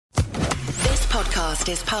podcast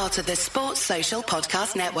is part of the Sports Social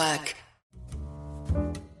Podcast Network.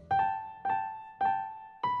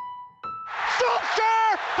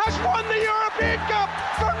 Solskjaer has won the European Cup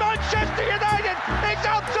for Manchester United. It's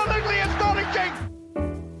absolutely astonishing.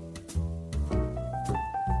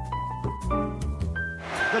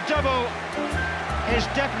 The double is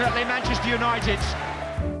definitely Manchester United's.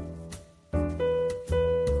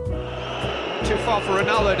 Too far for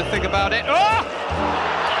Ronaldo to think about it. Oh!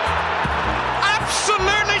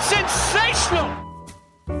 Absolutely sensational!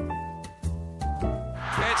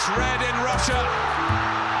 It's red in Russia.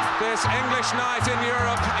 This English night in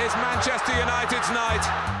Europe is Manchester United's night.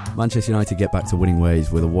 Manchester United get back to winning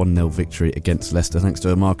ways with a 1-0 victory against Leicester thanks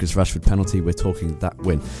to a Marcus Rashford penalty. We're talking that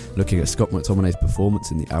win, looking at Scott McTominay's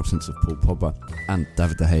performance in the absence of Paul Pogba and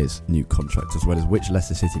David De Gea's new contract, as well as which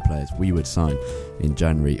Leicester City players we would sign in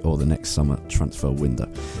January or the next summer transfer window.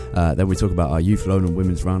 Then we talk about our youth loan and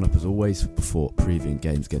women's roundup as always, before previewing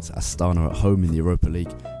games against Astana at home in the Europa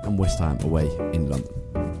League and West Ham away in London.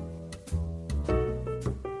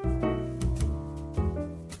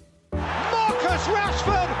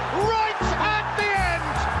 Rashford right at the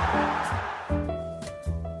end.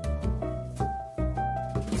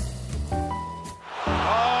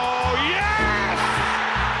 Oh yes!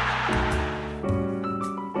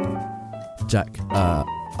 Jack, I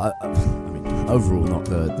mean, overall not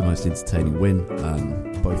the most entertaining win.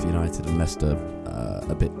 Both United and Leicester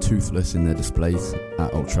a bit toothless in their displays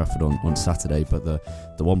at Old Trafford on Saturday, but the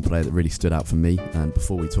one player that really stood out for me, and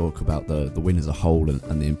before we talk about the win as a whole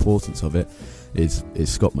and the importance of it, is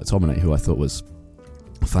Scott McTominay, who I thought was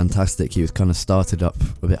fantastic. He was kind of started up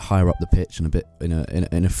a bit higher up the pitch and a bit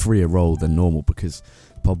in a freer role than normal because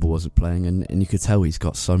Pogba wasn't playing, and you could tell he's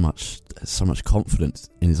got so much confidence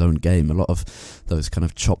in his own game. A lot of those kind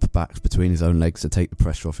of chop backs between his own legs to take the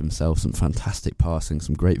pressure off himself, some fantastic passing,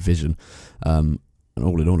 some great vision, and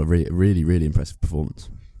all in all a really impressive performance.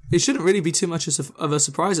 It shouldn't really be too much of a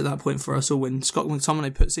surprise at that point for us all when Scott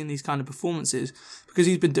McTominay puts in these kind of performances, because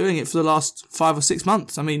he's been doing it for the last 5 or 6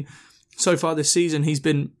 months. I mean, so far this season he's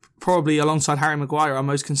been probably, alongside Harry Maguire, our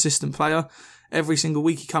most consistent player. Every single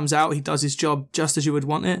week he comes out, he does his job just as you would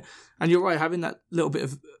want it. And you're right, having that little bit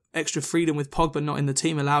of extra freedom with Pogba not in the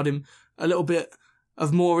team allowed him a little bit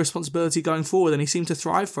of more responsibility going forward, and he seemed to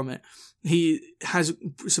thrive from it. He has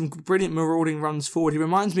some brilliant marauding runs forward. He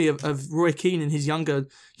reminds me of Roy Keane in his younger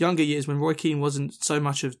years, when Roy Keane wasn't so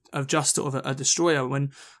much of just sort of a destroyer.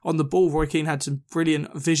 When on the ball, Roy Keane had some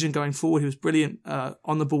brilliant vision going forward. He was brilliant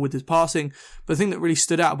on the ball with his passing. But the thing that really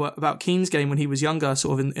stood out about Keane's game when he was younger,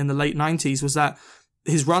 sort of in the late 90s, was that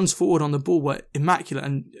his runs forward on the ball were immaculate.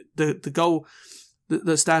 And the goal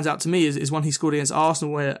that stands out to me is one he scored against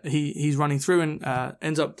Arsenal, where he's running through and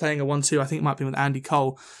ends up playing a 1-2, I think it might be with Andy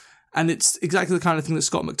Cole. And it's exactly the kind of thing that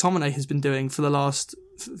Scott McTominay has been doing for the last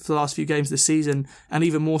few games this season, and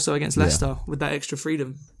even more so against Leicester with that extra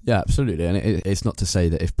freedom. Yeah, absolutely. And it's not to say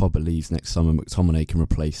that if Pogba leaves next summer, McTominay can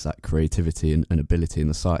replace that creativity and ability in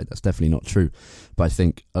the side. That's definitely not true. But I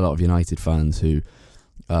think a lot of United fans who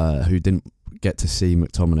didn't get to see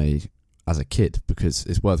McTominay as a kid, because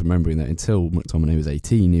it's worth remembering that until McTominay was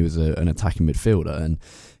 18, he was an attacking midfielder, and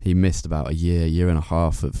he missed about a year and a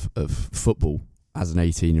half of football as an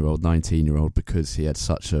 18-year-old, 19-year-old, because he had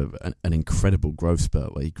such an incredible growth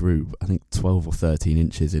spurt where he grew, I think, 12 or 13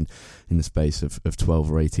 inches in the space of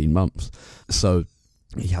 12 or 18 months. So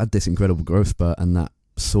he had this incredible growth spurt, and that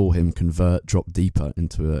saw him drop deeper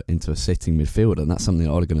into a sitting midfielder, and that's something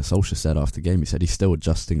that Ole Gunnar Solskjaer said after the game. He said he's still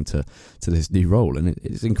adjusting to this new role, and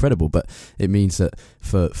it's incredible. But it means that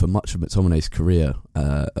for much of McTominay's career,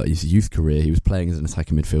 his youth career, he was playing as an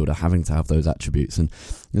attacking midfielder, having to have those attributes. And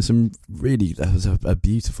there was a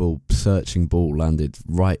beautiful searching ball landed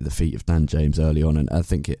right at the feet of Dan James early on, and I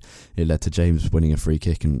think it led to James winning a free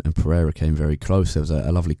kick, and Pereira came very close. There was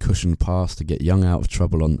a lovely cushioned pass to get Young out of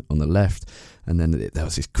trouble on the left. And then there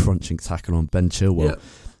was this crunching tackle on Ben Chilwell,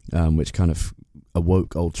 which kind of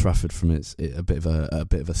awoke Old Trafford from a bit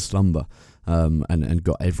of a slumber, and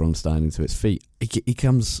got everyone standing to its feet. He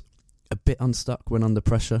comes a bit unstuck when under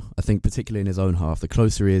pressure. I think particularly in his own half, the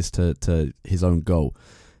closer he is to his own goal,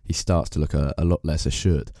 he starts to look a lot less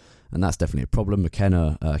assured, and that's definitely a problem.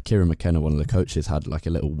 Kieran McKenna, one of the coaches, had like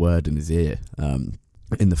a little word in his ear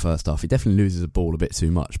in the first half. He definitely loses the ball a bit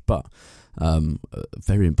too much, but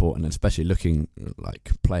very important, especially looking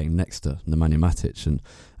like playing next to Nemanja Matic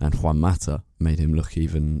and Juan Mata made him look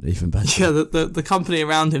even better. Yeah, the company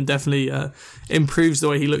around him definitely improves the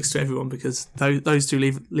way he looks to everyone, because those two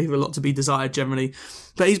leave a lot to be desired generally.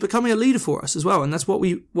 But he's becoming a leader for us as well, and that's what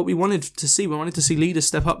we wanted to see. We wanted to see leaders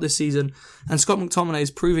step up this season, and Scott McTominay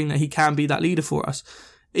is proving that he can be that leader for us.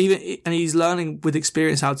 and he's learning with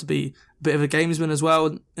experience how to be a bit of a gamesman as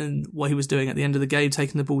well, and what he was doing at the end of the game,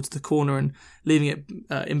 taking the ball to the corner and leaving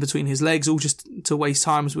it in between his legs, all just to waste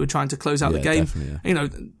time as we were trying to close out the game. Yeah.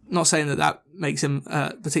 Not saying that makes him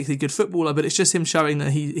a particularly good footballer, but it's just him showing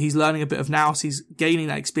that he's learning a bit of nous, he's gaining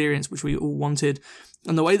that experience which we all wanted,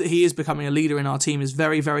 and the way that he is becoming a leader in our team is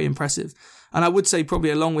very, very impressive. And I would say probably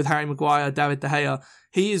along with Harry Maguire, David De Gea,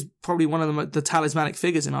 he is probably one of the talismanic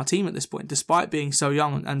figures in our team at this point, despite being so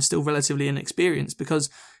young and still relatively inexperienced, because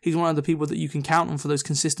he's one of the people that you can count on for those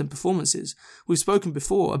consistent performances. We've spoken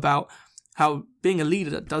before about how being a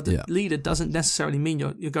leader doesn't necessarily mean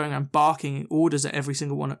you're going around barking orders at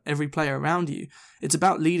every player around you. It's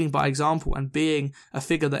about leading by example and being a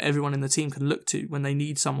figure that everyone in the team can look to when they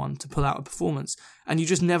need someone to pull out a performance. And you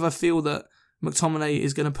just never feel that McTominay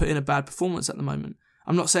is going to put in a bad performance at the moment.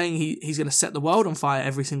 I'm not saying he's going to set the world on fire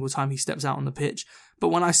every single time he steps out on the pitch, but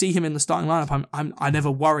when I see him in the starting lineup, I never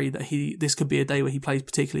worry that this could be a day where he plays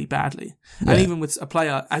particularly badly. Yeah. And even with a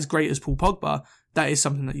player as great as Paul Pogba, that is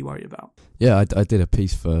something that you worry about. Yeah, I did a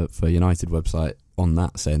piece for United website on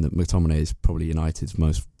that, saying that McTominay is probably United's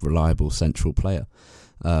most reliable central player.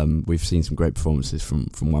 We've seen some great performances from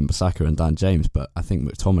Wan-Bissaka and Dan James, but I think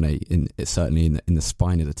McTominay, certainly in the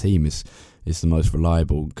spine of the team, is the most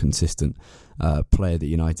reliable, consistent player that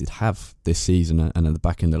United have this season and at the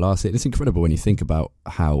back end of last year. It's incredible when you think about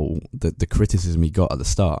how the criticism he got at the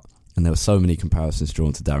start, and there were so many comparisons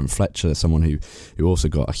drawn to Darren Fletcher, someone who also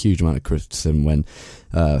got a huge amount of criticism when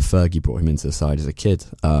Fergie brought him into the side as a kid.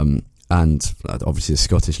 And obviously the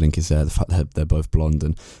Scottish link is there, the fact that they're both blonde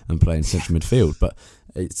and playing central midfield, but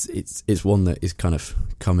it's one that is kind of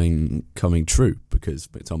coming true, because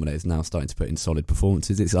McTominay is now starting to put in solid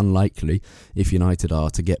performances. It's unlikely, if United are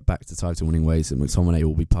to get back to title-winning ways, that McTominay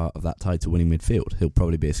will be part of that title-winning midfield. He'll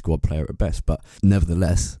probably be a squad player at best, but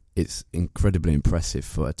nevertheless, it's incredibly impressive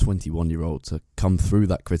for a 21-year-old to come through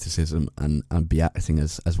that criticism and be acting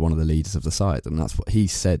as one of the leaders of the side. And that's what he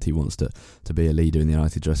said. He wants to be a leader in the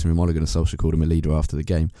United dressing room. Ole Gunnar Solskjaer called him a leader after the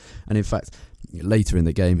game. And in fact, later in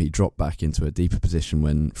the game, he dropped back into a deeper position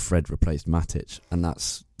when Fred replaced Matic. And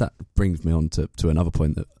that brings me on to another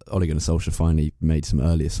point, that Ole Gunnar Solskjaer finally made some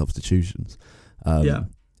earlier substitutions.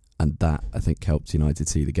 And that, I think, helped United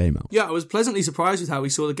see the game out. Yeah, I was pleasantly surprised with how we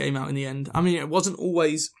saw the game out in the end. I mean, it wasn't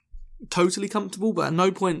always totally comfortable, but at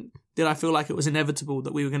no point did I feel like it was inevitable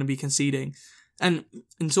that we were going to be conceding. And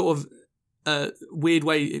in sort of a weird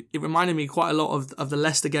way, it reminded me quite a lot of the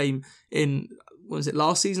Leicester game in, what was it,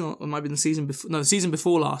 last season? Or it might have been the season before. No, the season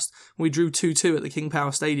before last. We drew 2-2 at the King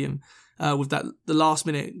Power Stadium with the last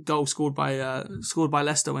minute goal scored by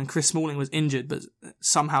Leicester when Chris Smalling was injured but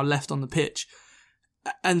somehow left on the pitch.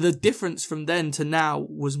 And the difference from then to now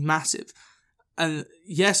was massive. And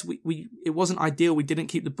yes, it wasn't ideal. We didn't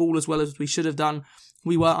keep the ball as well as we should have done.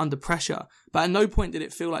 We were under pressure. But at no point did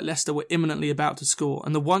it feel like Leicester were imminently about to score.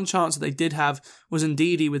 And the one chance that they did have was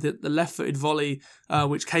Ndidi with the left-footed volley,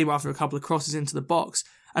 which came after a couple of crosses into the box.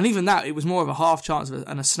 And even that, it was more of a half chance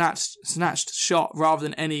and a snatched shot rather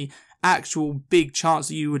than any actual big chance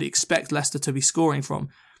that you would expect Leicester to be scoring from.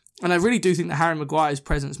 And I really do think that Harry Maguire's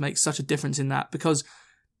presence makes such a difference in that, because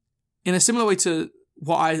in a similar way to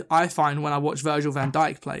what I find when I watch Virgil van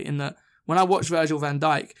Dijk play, in that when I watch Virgil van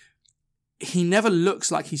Dijk, he never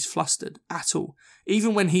looks like he's flustered at all.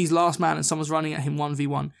 Even when he's last man and someone's running at him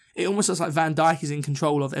 1v1, it almost looks like Van Dijk is in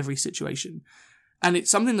control of every situation. And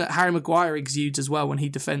it's something that Harry Maguire exudes as well when he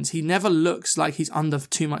defends. He never looks like he's under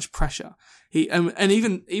too much pressure. And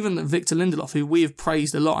even Victor Lindelof, who we have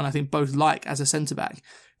praised a lot and I think both like as a centre-back,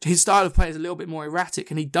 his style of play is a little bit more erratic,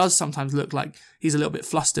 and he does sometimes look like he's a little bit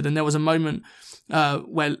flustered. And there was a moment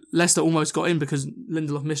where Leicester almost got in because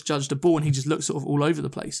Lindelof misjudged the ball and he just looked sort of all over the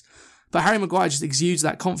place. But Harry Maguire just exudes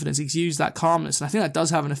that confidence, exudes that calmness, and I think that does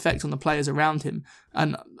have an effect on the players around him.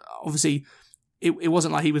 And obviously, it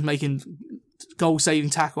wasn't like he was making goal-saving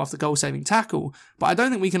tackle after goal-saving tackle, but I don't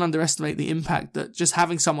think we can underestimate the impact that just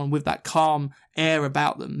having someone with that calm air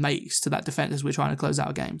about them makes to that defence as we're trying to close out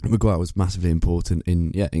a game. Maguire was massively important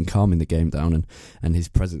in calming the game down, and his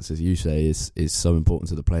presence, as you say, is so important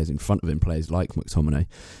to the players in front of him, players like McTominay,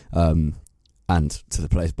 and to the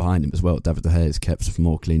players behind him as well. David De Gea has kept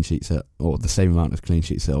more clean sheets or the same amount of clean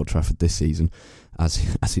sheets at Old Trafford this season as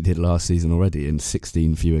he did last season already in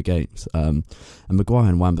 16 fewer games. And Maguire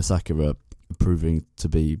and Wan-Bissaka are proving to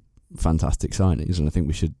be fantastic signings, and I think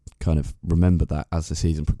we should kind of remember that as the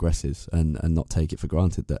season progresses and not take it for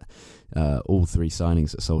granted that all three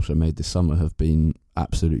signings that Solskjaer made this summer have been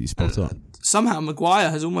absolutely spot on. Somehow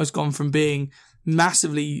Maguire has almost gone from being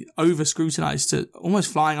massively over-scrutinised to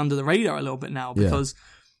almost flying under the radar a little bit now, because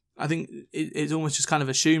I think it's almost just kind of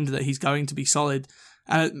assumed that he's going to be solid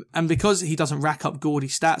And because he doesn't rack up gaudy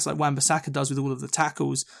stats like Wan-Bissaka does with all of the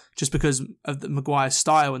tackles, just because of the Maguire's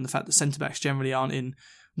style and the fact that centre-backs generally aren't in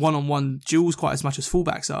one-on-one duels quite as much as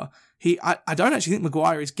fullbacks are, I don't actually think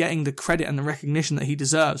Maguire is getting the credit and the recognition that he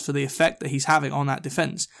deserves for the effect that he's having on that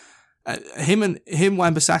defence. Him,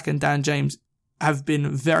 Wan-Bissaka and Dan James have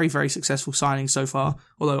been very, very successful signings so far,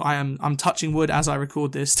 although I'm touching wood as I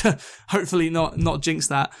record this to hopefully not jinx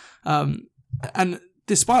that. And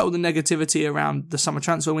despite all the negativity around the summer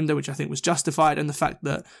transfer window, which I think was justified, and the fact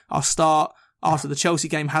that our start after the Chelsea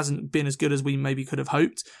game hasn't been as good as we maybe could have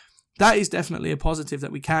hoped, that is definitely a positive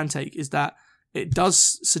that we can take, is that it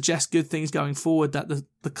does suggest good things going forward, that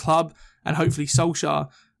the club and hopefully Solskjaer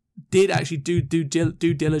did actually do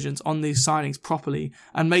due diligence on these signings properly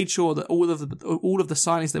and made sure that all of the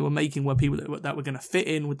signings they were making were people that were going to fit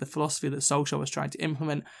in with the philosophy that Solskjaer was trying to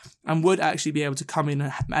implement and would actually be able to come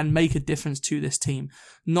in and make a difference to this team.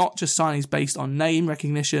 Not just signings based on name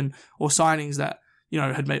recognition or signings that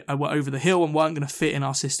were over the hill and weren't going to fit in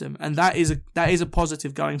our system. And that is a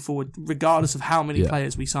positive going forward, regardless of how many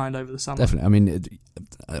players we signed over the summer. Definitely. I mean,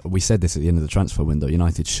 we said this at the end of the transfer window.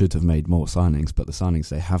 United should have made more signings, but the signings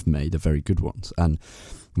they have made are very good ones. And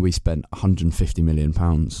we spent £150 million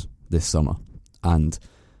this summer. And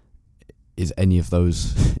is any of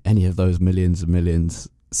those millions and millions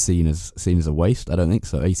seen as a waste? I don't think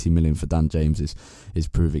so. 80 million for Dan James is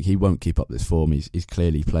proving he won't keep up this form. He's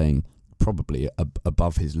clearly playing probably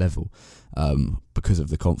above his level because of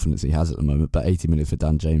the confidence he has at the moment, but 80 million for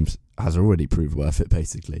Dan James has already proved worth it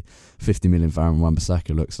basically. 50 million for Aaron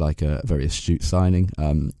Wan-Bissaka looks like a very astute signing,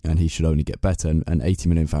 and he should only get better, and 80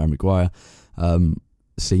 million for Harry Maguire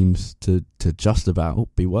seems to just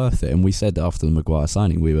about be worth it. And we said after the Maguire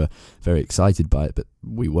signing we were very excited by it, but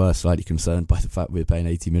we were slightly concerned by the fact we were paying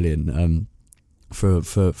 80 million for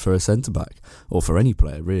a centre-back, or for any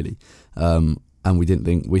player really. And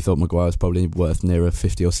we thought Maguire was probably worth nearer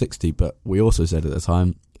 50 or 60, but we also said at the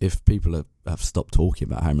time, if people have stopped talking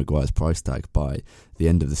about Harry Maguire's price tag by the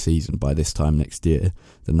end of the season, by this time next year,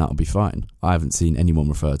 then that'll be fine. I haven't seen anyone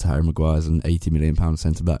refer to Harry Maguire as an £80 million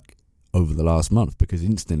centre-back over the last month, because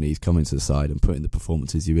instantly he's come into the side and put in the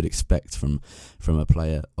performances you would expect from a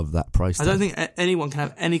player of that price tag. I don't think anyone can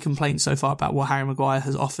have any complaints so far about what Harry Maguire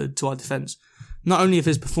has offered to our defence. Not only have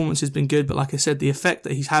his performance has been good, but like I said, the effect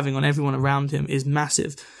that he's having on everyone around him is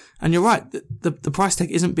massive. And you're right, the price tag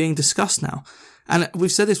isn't being discussed now. And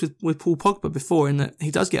we've said this with Paul Pogba before, in that he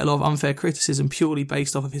does get a lot of unfair criticism purely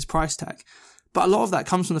based off of his price tag. But a lot of that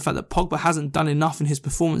comes from the fact that Pogba hasn't done enough in his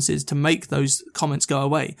performances to make those comments go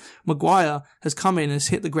away. Maguire has come in and has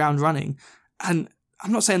hit the ground running, and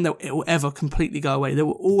I'm not saying that it will ever completely go away. There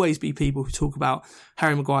will always be people who talk about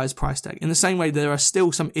Harry Maguire's price tag. In the same way, there are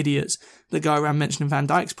still some idiots that go around mentioning Van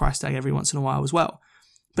Dijk's price tag every once in a while as well.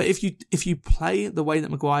 But if you play the way that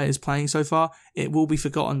Maguire is playing so far, it will be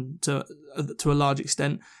forgotten to a large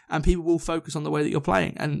extent, and people will focus on the way that you're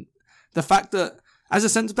playing. And the fact that as a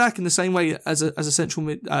centre-back, in the same way as a central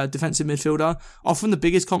defensive midfielder, often the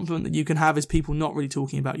biggest compliment that you can have is people not really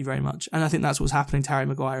talking about you very much. And I think that's what's happening to Harry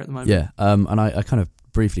Maguire at the moment. Yeah, and I kind of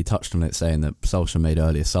briefly touched on it, saying that Solskjaer made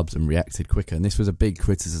earlier subs and reacted quicker. And this was a big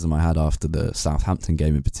criticism I had after the Southampton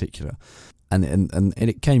game in particular. And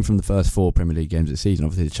it came from the first 4 Premier League games of the season.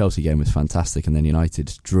 Obviously, the Chelsea game was fantastic, and then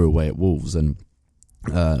United drew away at Wolves. And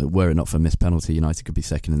were it not for a missed penalty, United could be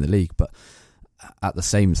second in the league. But at the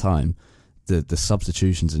same time, the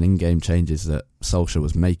substitutions and in-game changes that Solskjaer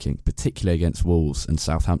was making, particularly against Wolves and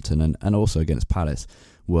Southampton and also against Palace,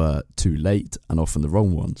 were too late and often the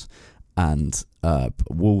wrong ones. And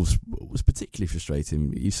Wolves was particularly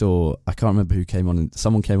frustrating. You saw, I can't remember who came on,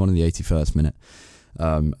 someone came on in the 81st minute,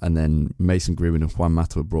 and then Mason Greenwood and Juan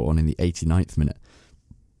Mata were brought on in the 89th minute.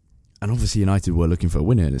 And obviously United were looking for a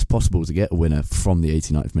winner, and it's possible to get a winner from the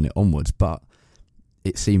 89th minute onwards, but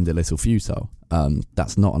it seemed a little futile.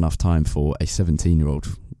 That's not enough time for a 17-year-old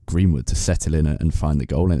Greenwood to settle in and find the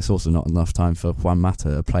goal, and it's also not enough time for Juan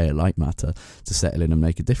Mata, a player like Mata, to settle in and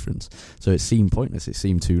make a difference. So it seemed pointless, it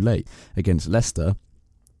seemed too late. Against Leicester,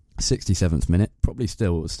 67th minute, probably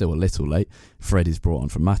still a little late. Fred is brought on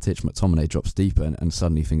from Matic, McTominay drops deeper, and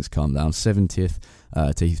suddenly things calm down. 70th,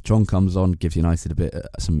 Tahith John comes on, gives United a bit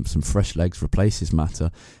some fresh legs, replaces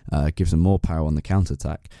Mata, gives them more power on the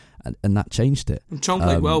counter-attack, and that changed it. And Chong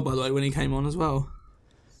played well, by the way, when he came on as well.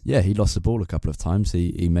 Yeah, he lost the ball a couple of times.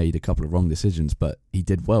 He made a couple of wrong decisions, but he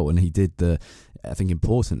did well, and he did I think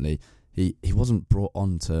importantly, he wasn't brought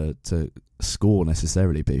on to score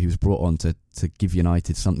necessarily, but he was brought on to give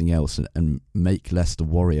United something else and make Leicester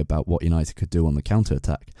worry about what United could do on the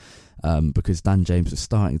counter-attack. Because Dan James was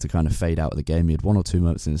starting to kind of fade out of the game. He had 1 or 2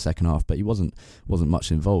 moments in the second half, but he wasn't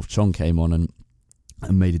much involved. Chong came on, and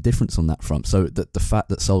and made a difference on that front. So the fact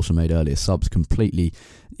that Solskjaer made earlier subs completely,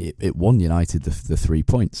 it won United the 3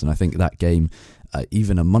 points. And I think that game,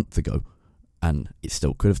 even a month ago, and it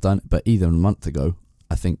still could have done, but even a month ago,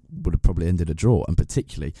 I think would have probably ended a draw. And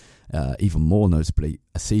particularly, even more notably,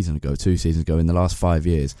 a season ago, 2 seasons ago, in the last 5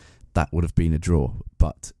 years, that would have been a draw.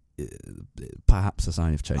 But perhaps a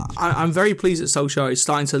sign of change. I'm very pleased that Solskjaer is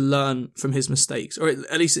starting to learn from his mistakes, or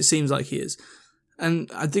at least it seems like he is.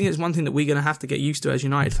 And I think it's one thing that we're going to have to get used to as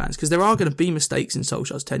United fans, because there are going to be mistakes in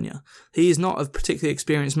Solskjaer's tenure. He is not a particularly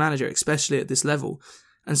experienced manager, especially at this level.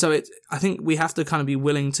 And so I think we have to kind of be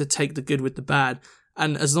willing to take the good with the bad.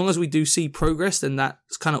 And as long as we do see progress, then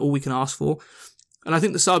that's kind of all we can ask for. And I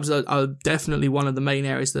think the subs are definitely one of the main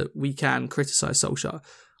areas that we can criticise Solskjaer.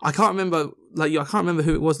 I can't remember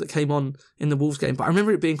who it was that came on in the Wolves game, but I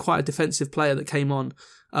remember it being quite a defensive player that came on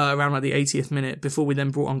around like the 80th minute before we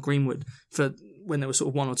then brought on Greenwood for when there was sort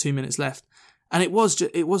of 1 or 2 minutes left. And it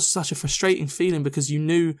was such a frustrating feeling, because you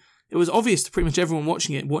knew, it was obvious to pretty much everyone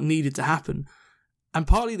watching it what needed to happen. And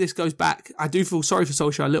partly this goes back, I do feel sorry for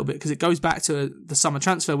Solskjaer a little bit, because it goes back to the summer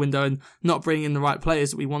transfer window and not bringing in the right players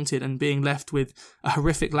that we wanted and being left with a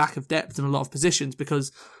horrific lack of depth in a lot of positions,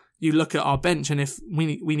 because you look at our bench and if we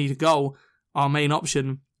need a goal, our main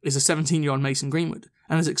option is a 17-year-old Mason Greenwood.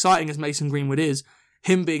 And as exciting as Mason Greenwood is,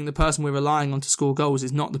 him being the person we're relying on to score goals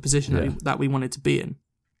is not the position that we wanted to be in.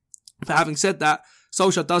 But having said that,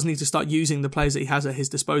 Solskjaer does need to start using the players that he has at his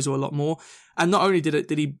disposal a lot more. And not only did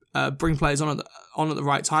he bring players on at the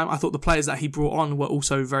right time, I thought the players that he brought on were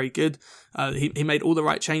also very good. He made all the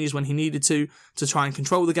right changes when he needed to try and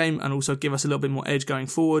control the game and also give us a little bit more edge going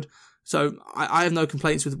forward. So I have no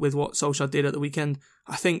complaints with what Solskjaer did at the weekend.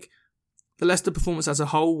 I think the Leicester performance as a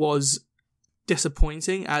whole was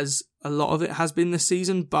disappointing, as a lot of it has been this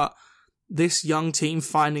season, but this young team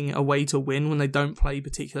finding a way to win when they don't play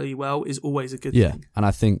particularly well is always a good thing. Yeah, and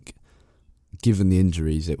I think given the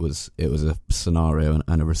injuries, it was a scenario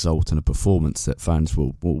and a result and a performance that fans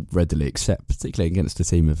will readily accept, particularly against a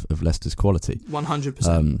team of Leicester's quality.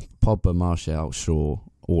 100%. Pogba, Martial, Shaw,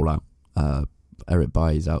 all out. Eric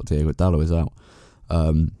Bailly's out, Diego Dallo is out.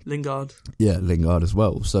 Lingard. Yeah, Lingard as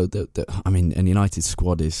well. So, an United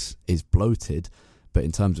squad is bloated, but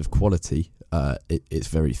in terms of quality, it's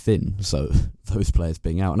very thin. So those players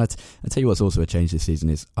being out, and I tell you what's also a change this season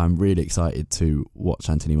is I'm really excited to watch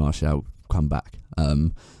Anthony Martial come back.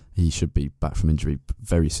 He should be back from injury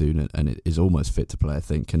very soon, and it is almost fit to play, I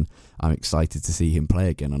think. And I'm excited to see him play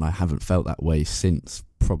again, and I haven't felt that way since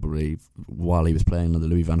probably while he was playing under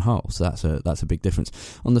Louis van Gaal. So that's a big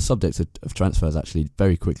difference. On the subject of transfers, actually,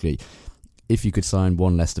 very quickly, if you could sign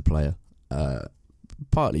one Leicester player,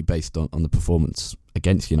 partly based on the performance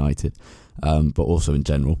against United, but also in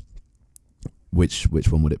general, which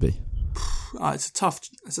one would it be? It's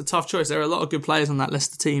a tough choice. There are a lot of good players on that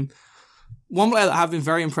Leicester team. One player that I've been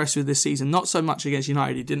very impressed with this season, not so much against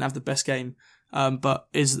United, he didn't have the best game, but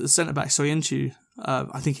is the centre-back Soyuncu.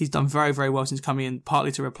 I think he's done very, very well since coming in,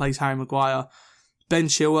 partly to replace Harry Maguire. Ben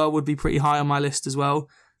Chilwell would be pretty high on my list as well.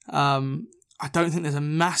 I don't think there's a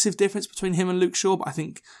massive difference between him and Luke Shaw, but I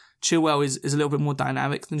think Chilwell is a little bit more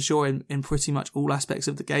dynamic than Shaw in pretty much all aspects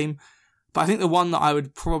of the game. But I think the one that I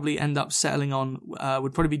would probably end up settling on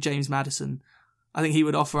would probably be James Maddison. I think he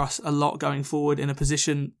would offer us a lot going forward in a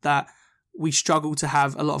position that we struggle to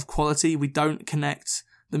have a lot of quality. We don't connect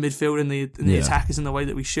the midfield and the attackers in the way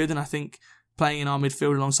that we should. And I think playing in our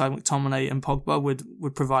midfield alongside McTominay and Pogba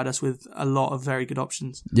would provide us with a lot of very good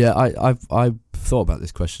options. Yeah, I thought about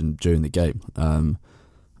this question during the game,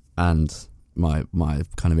 and my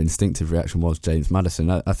kind of instinctive reaction was James Maddison.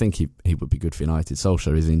 I think he would be good for United.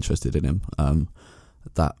 Solskjaer is interested in him.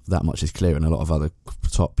 That much is clear, and a lot of other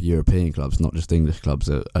top European clubs, not just English clubs,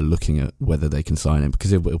 are looking at whether they can sign him,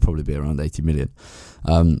 because it'll probably be around 80 million.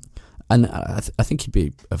 And I think he'd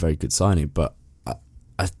be a very good signing, but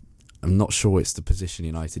I'm not sure it's the position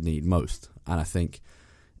United need most. And I think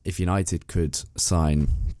if United could sign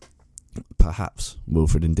perhaps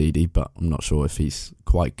Wilfred Ndidi, but I'm not sure if he's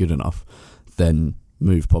quite good enough, then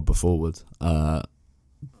move Pogba forward,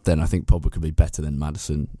 then I think Pogba could be better than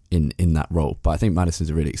Maddison in that role. But I think Maddison's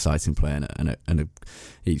a really exciting player, and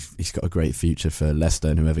he's got a great future for Leicester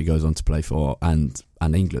and whoever he goes on to play for, and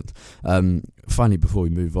England. Finally, before we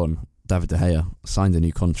move on, David De Gea signed a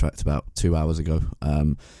new contract about 2 hours ago.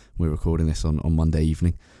 We're recording this on Monday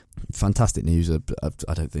evening. Fantastic news.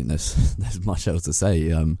 I don't think there's much else to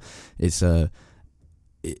say. It's a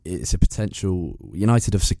potential.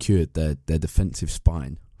 United have secured their defensive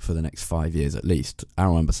spine for the next 5 years at least.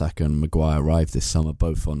 Aaron Wan-Bissaka and Maguire arrived this summer,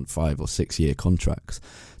 both on 5 or 6 year contracts.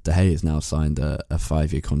 De Gea has now signed a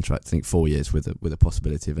 5 year contract, I think 4 years with a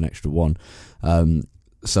possibility of an extra one.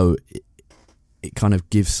 So it kind of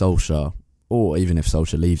gives Solskjaer, or even if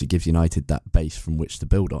Solskjaer leaves, it gives United that base from which to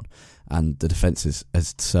build on. And the defence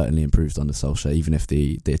has certainly improved under Solskjaer, even if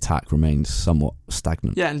the attack remains somewhat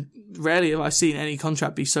stagnant. Yeah, and rarely have I seen any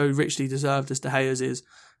contract be so richly deserved as De Gea's is.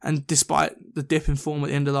 And despite the dip in form at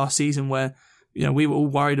the end of last season, where we were all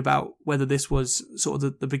worried about whether this was sort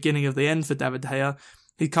of the beginning of the end for David De Gea,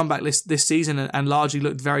 he'd come back this season and largely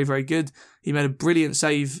looked very, very good. He made a brilliant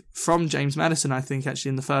save from James Maddison, I think, actually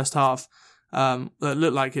in the first half. That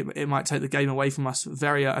looked like it might take the game away from us I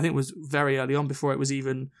think it was very early on before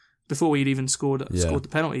we'd even scored the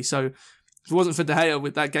penalty. So if it wasn't for De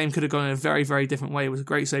Gea, that game could have gone in a very, very different way. It was a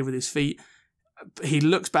great save with his feet. He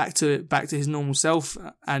looks back to his normal self,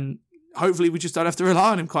 and hopefully we just don't have to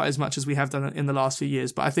rely on him quite as much as we have done in the last few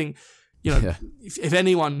years. But I think, if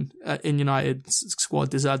anyone in United's squad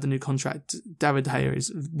deserved a new contract, David De Gea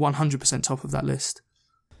is 100% top of that list.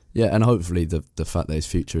 Yeah, and hopefully the fact that his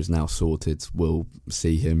future is now sorted will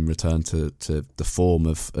see him return to the form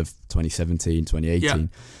of 2017, 2018.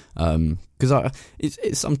 Because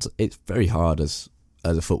it's very hard as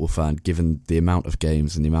a football fan, given the amount of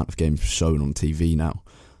games and the amount of games shown on TV now,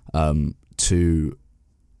 to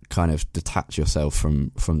kind of detach yourself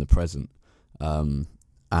from the present. And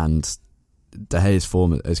De Gea's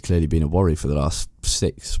form has clearly been a worry for the last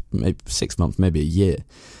 6 months, maybe a year.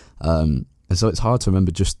 And so it's hard to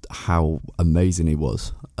remember just how amazing he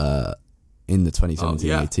was in the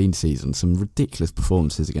 2017-18 season. Some ridiculous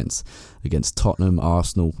performances against Tottenham,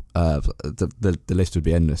 Arsenal. The list would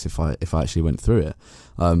be endless if I actually went through it.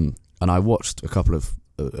 And I watched a couple of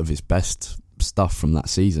his best stuff from that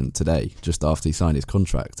season today, just after he signed his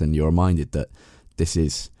contract, and you're reminded that this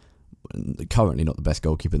is currently not the best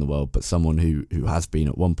goalkeeper in the world, but someone who has been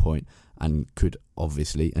at one point and could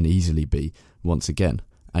obviously and easily be once again.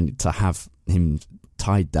 And to have him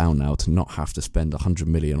tied down now, to not have to spend 100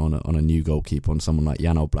 million on a new goalkeeper, on someone like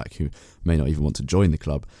Jan Oblak, who may not even want to join the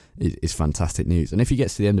club, is fantastic news. And if he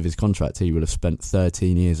gets to the end of his contract, he will have spent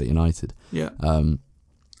 13 years at United. Yeah.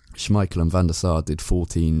 Schmeichel and Van der Sar did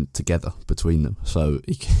 14 together between them, so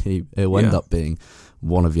he'll end up being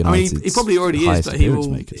one of United's he probably already highest is, but appearance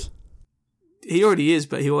makers. He already is,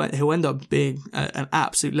 but he'll end up being an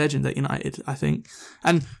absolute legend at United, I think.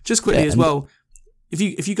 And just quickly as well,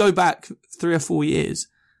 if you go back 3 or 4 years,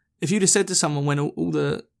 if you'd have said to someone when all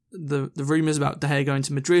the rumours about De Gea going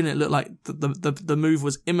to Madrid and it looked like the move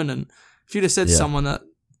was imminent, if you'd have said to someone that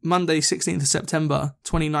Monday 16th of September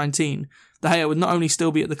 2019, De Gea would not only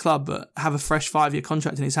still be at the club but have a fresh 5-year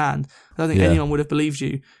contract in his hand, I don't think anyone would have believed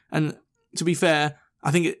you. And to be fair, I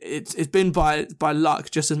think it's been by luck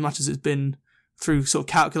just as much as it's been through sort of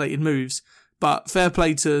calculated moves. But fair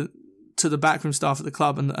play to the backroom staff at the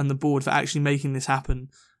club and the board for actually making this happen.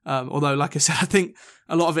 Although, like I said, I think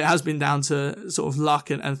a lot of it has been down to sort of luck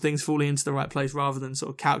and things falling into the right place rather than sort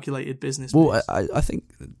of calculated business. Well, I think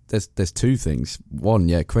there's two things. One,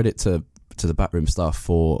 credit to the backroom staff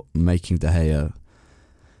for making De Gea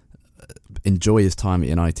enjoy his time at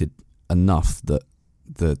United enough that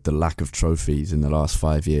the lack of trophies in the last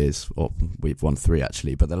 5 years, or we've won 3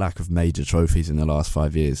 actually, but the lack of major trophies in the last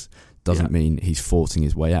 5 years doesn't mean he's forcing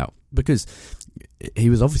his way out, because he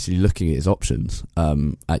was obviously looking at his options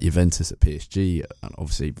at Juventus, at PSG, and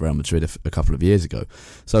obviously Real Madrid a couple of years ago.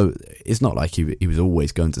 So it's not like he was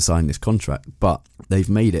always going to sign this contract, but they've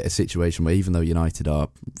made it a situation where even though United are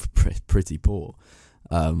pretty poor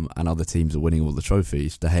and other teams are winning all the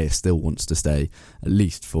trophies, De Gea still wants to stay at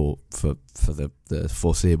least for the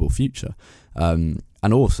foreseeable future. And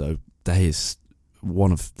also, De Gea is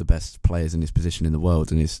one of the best players in his position in the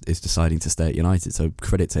world and is deciding to stay at United, so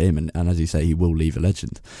credit to him, and as you say, he will leave a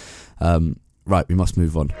legend. Right, we must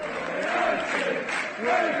move on.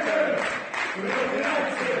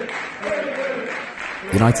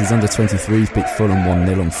 United's under-23s beat Fulham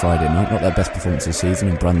 1-0 on Friday night. Not their best performance this season,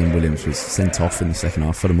 and Brandon Williams was sent off in the second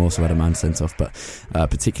half. Fulham also had a man sent off, but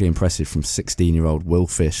particularly impressive from 16-year-old Will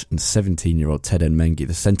Fish and 17-year-old Ted Mengi,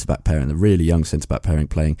 the centre-back pairing, the really young centre-back pairing,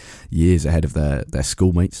 playing years ahead of their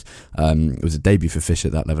schoolmates. It was a debut for Fish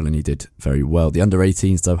at that level, and he did very well. The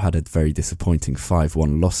under-18s, though, had a very disappointing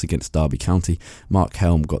 5-1 loss against Derby County. Mark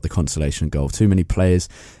Helm got the consolation goal. Too many players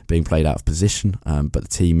being played out of position, but the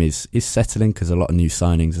team is settling because a lot of new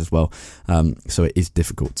signings as well, so it is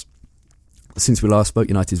difficult. Since we last spoke,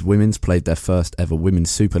 United's women's played their first ever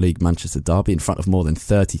Women's Super League Manchester derby in front of more than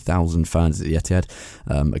 30,000 fans at the Etihad.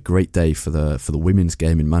 A great day for the women's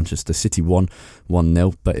game in Manchester. City won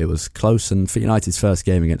 1-0, but it was close, and for United's first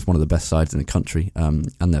game against one of the best sides in the country,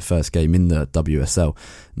 and their first game in the WSL,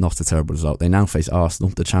 not a terrible result. They now face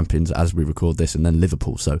Arsenal, the champions, as we record this, and then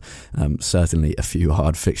Liverpool, so certainly a few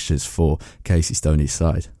hard fixtures for Casey Stoney's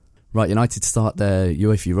side. Right, United start their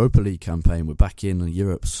UEFA Europa League campaign. We're back in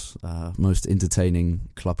Europe's most entertaining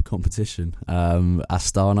club competition.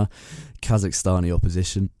 Astana, Kazakhstani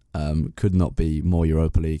opposition. Could not be more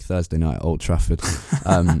Europa League. Thursday night at Old Trafford.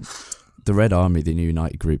 The Red Army, the new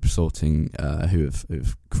United group, who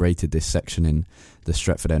have created this section in the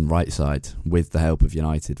Stretford End right side with the help of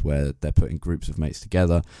United, where they're putting groups of mates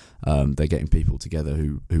together. They're getting people together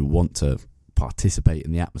who want to participate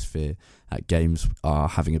in the atmosphere at games, are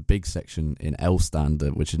having a big section in L stand,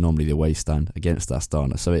 which is normally the away stand, against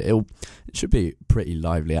Astana. So it should be a pretty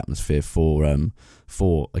lively atmosphere for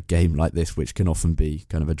a game like this, which can often be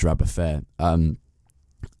kind of a drab affair.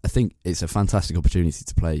 I think it's a fantastic opportunity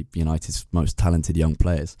to play United's most talented young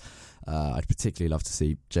players. I'd particularly love to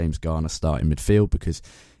see James Garner start in midfield, because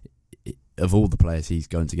of all the players, he's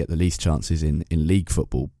going to get the least chances in league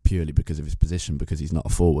football, purely because of his position, because he's not a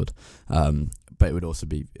forward. But it would also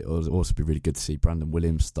be really good to see Brandon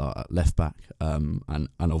Williams start at left back, and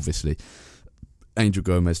obviously Angel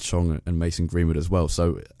Gomez, Chong and Mason Greenwood as well.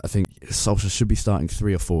 So I think Solskjaer should be starting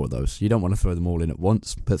 3 or 4 of those. You don't want to throw them all in at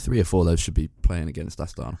once, but 3 or 4 of those should be playing against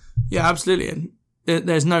Astana. Yeah, absolutely. And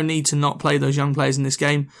there's no need to not play those young players in this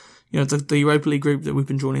game. You know, the Europa League group that we've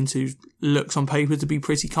been drawn into looks on paper to be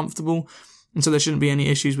pretty comfortable, and so there shouldn't be any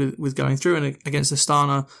issues with going through. And against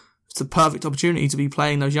Astana, it's the perfect opportunity to be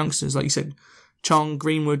playing those youngsters, like you said, Chong,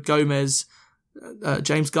 Greenwood, Gomez,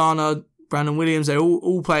 James Garner, Brandon Williams. They're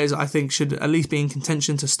all players that I think should at least be in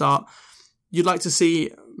contention to start. You'd like to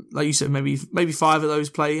see, like you said, maybe 5 of those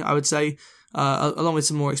play, I would say, along with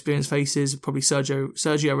some more experienced faces, probably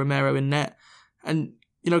Sergio Romero in net, and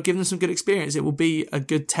give them some good experience. It will be a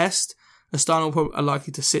good test. Astana are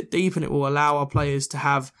likely to sit deep, and it will allow our players to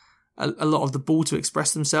have a lot of the ball to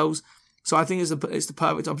express themselves. So I think it's the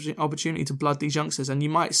perfect opportunity to blood these youngsters. And you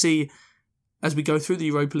might see, as we go through the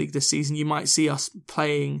Europa League this season, you might see us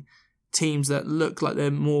playing teams that look like they're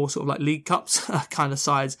more sort of like League Cups kind of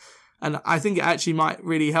sides. And I think it actually might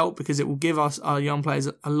really help, because it will give us, our young players,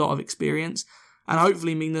 a lot of experience, and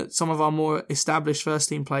hopefully mean that some of our more established first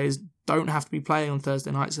team players don't have to be playing on Thursday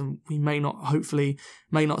nights, and we may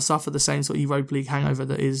not suffer the same sort of Europa League hangover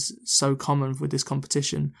that is so common with this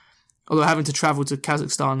competition. Although having to travel to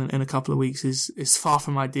Kazakhstan in a couple of weeks is far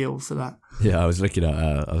from ideal for that. Yeah, I was looking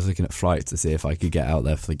at flights to see if I could get out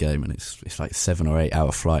there for the game, and it's like 7 or 8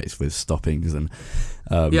 hour flights with stoppings and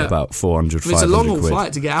about 400, 500 it's a long haul quid.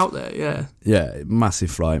 flight to get out there. Yeah,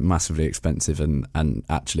 massive flight, massively expensive, and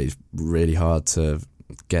actually it's really hard to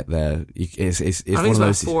get there. It's I think it's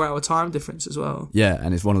about a 4 hour time difference as well. Yeah,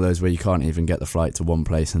 and it's one of those where you can't even get the flight to one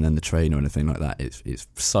place and then the train or anything like that. It's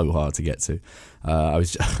so hard to get to. I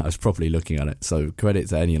was properly looking at it. So credit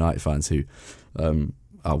to any United fans who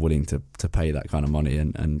are willing to pay that kind of money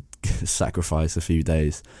and sacrifice a few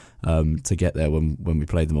days to get there when we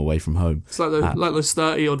played them away from home. It's like those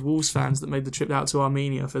 30 odd Wolves fans that made the trip out to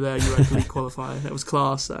Armenia for their Europa League qualifier. It was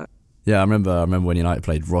class. Yeah, I remember when United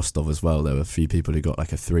played Rostov as well. There were a few people who got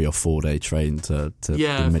like a 3 or 4 day train to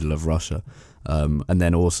the middle of Russia. And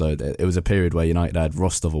then also it was a period where United had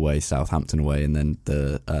Rostov away, Southampton away, and then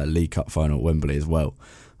the League Cup final at Wembley as well.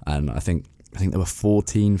 And I think there were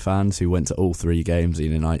 14 fans who went to all 3 games, and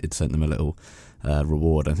United sent them a little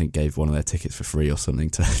reward. I think gave one of their tickets for free or something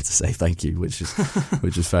to say thank you, which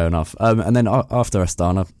is fair enough. And then after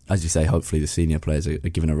Astana, as you say, hopefully the senior players are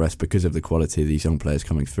given a rest because of the quality of these young players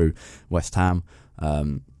coming through. West Ham,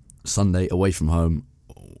 Sunday away from home.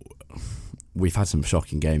 We've had some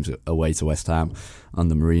shocking games away to West Ham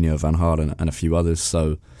under Mourinho, Van Gaal and a few others,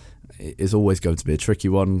 so it's always going to be a tricky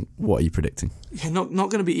one. What are you predicting? Yeah, not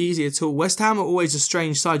going to be easy at all. West Ham are always a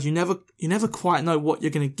strange side. You never quite know what you're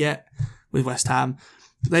going to get with West Ham.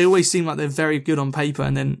 They always seem like they're very good on paper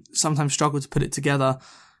and then sometimes struggle to put it together.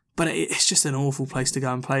 But it's just an awful place to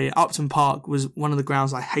go and play. Upton Park was one of the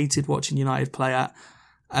grounds I hated watching United play at.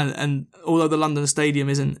 And although the London Stadium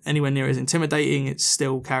isn't anywhere near as intimidating, it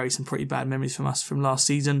still carries some pretty bad memories from us from last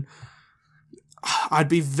season. I'd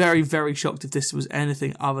be very, very shocked if this was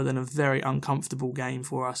anything other than a very uncomfortable game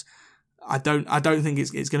for us. I don't think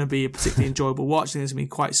it's going to be a particularly enjoyable watch. I think it's going to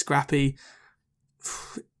be quite scrappy.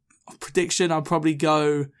 Prediction, I'll probably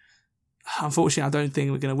go... Unfortunately, I don't think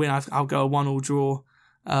we're going to win. I'll go a 1-1 draw.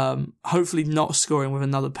 Hopefully not scoring with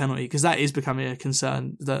another penalty, because that is becoming a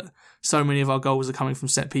concern that so many of our goals are coming from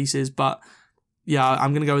set pieces. But yeah,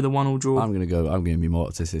 I'm going to go with a 1-1 draw. I'm going to be more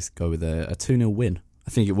optimistic, go with a 2-0 win. I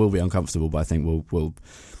think it will be uncomfortable, but I think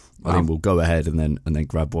we'll go ahead and then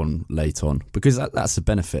grab one late on, because that's the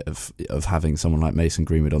benefit of having someone like Mason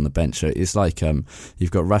Greenwood on the bench. It's like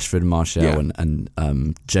you've got Rashford, Martial,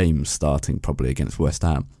 and James starting probably against West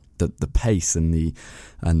Ham. The pace and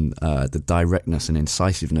the directness and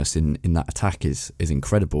incisiveness in that attack is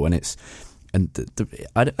incredible, and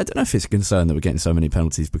I don't know if it's a concern that we're getting so many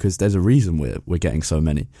penalties, because there's a reason we're getting so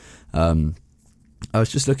many. I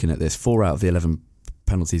was just looking at this: 4 out of the 11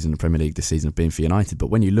 penalties in the Premier League this season have been for United, but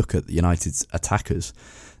when you look at United's attackers,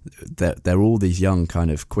 they're all these young,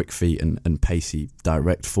 kind of quick feet and pacey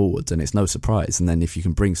direct forwards, and it's no surprise. And then if you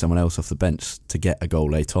can bring someone else off the bench to get a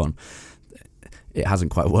goal late on, it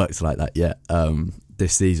hasn't quite worked like that yet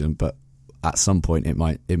this season, but at some point it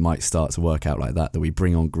might start to work out like that we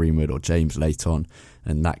bring on Greenwood or James late on,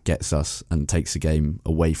 and that gets us and takes the game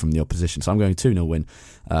away from the opposition. So I'm going 2-0 win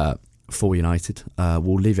for United.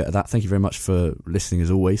 We'll leave it at that. Thank you very much for listening,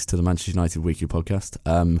 as always, to the Manchester United Weekly Podcast.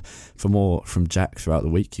 For more from Jack throughout the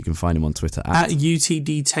week, you can find him on Twitter at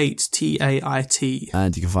UTDTate, TAIT.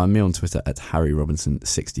 And you can find me on Twitter at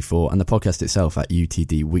HarryRobinson64, and the podcast itself at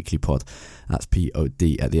UTD Weekly Pod. That's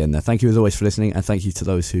POD at the end there. Thank you as always for listening, and thank you to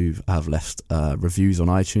those who have left reviews on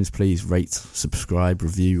iTunes. Please rate, subscribe,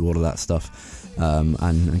 review, all of that stuff.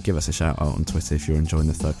 And give us a shout out on Twitter if you're enjoying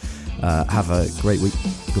this though. Have a great week.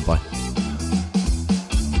 Goodbye.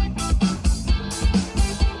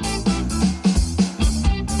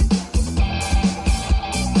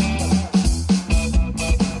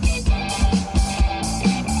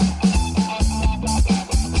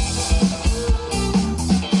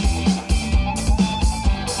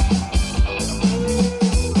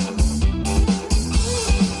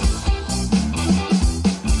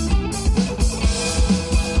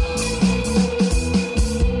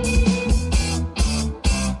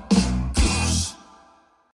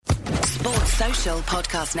 Social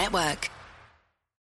Podcast Network.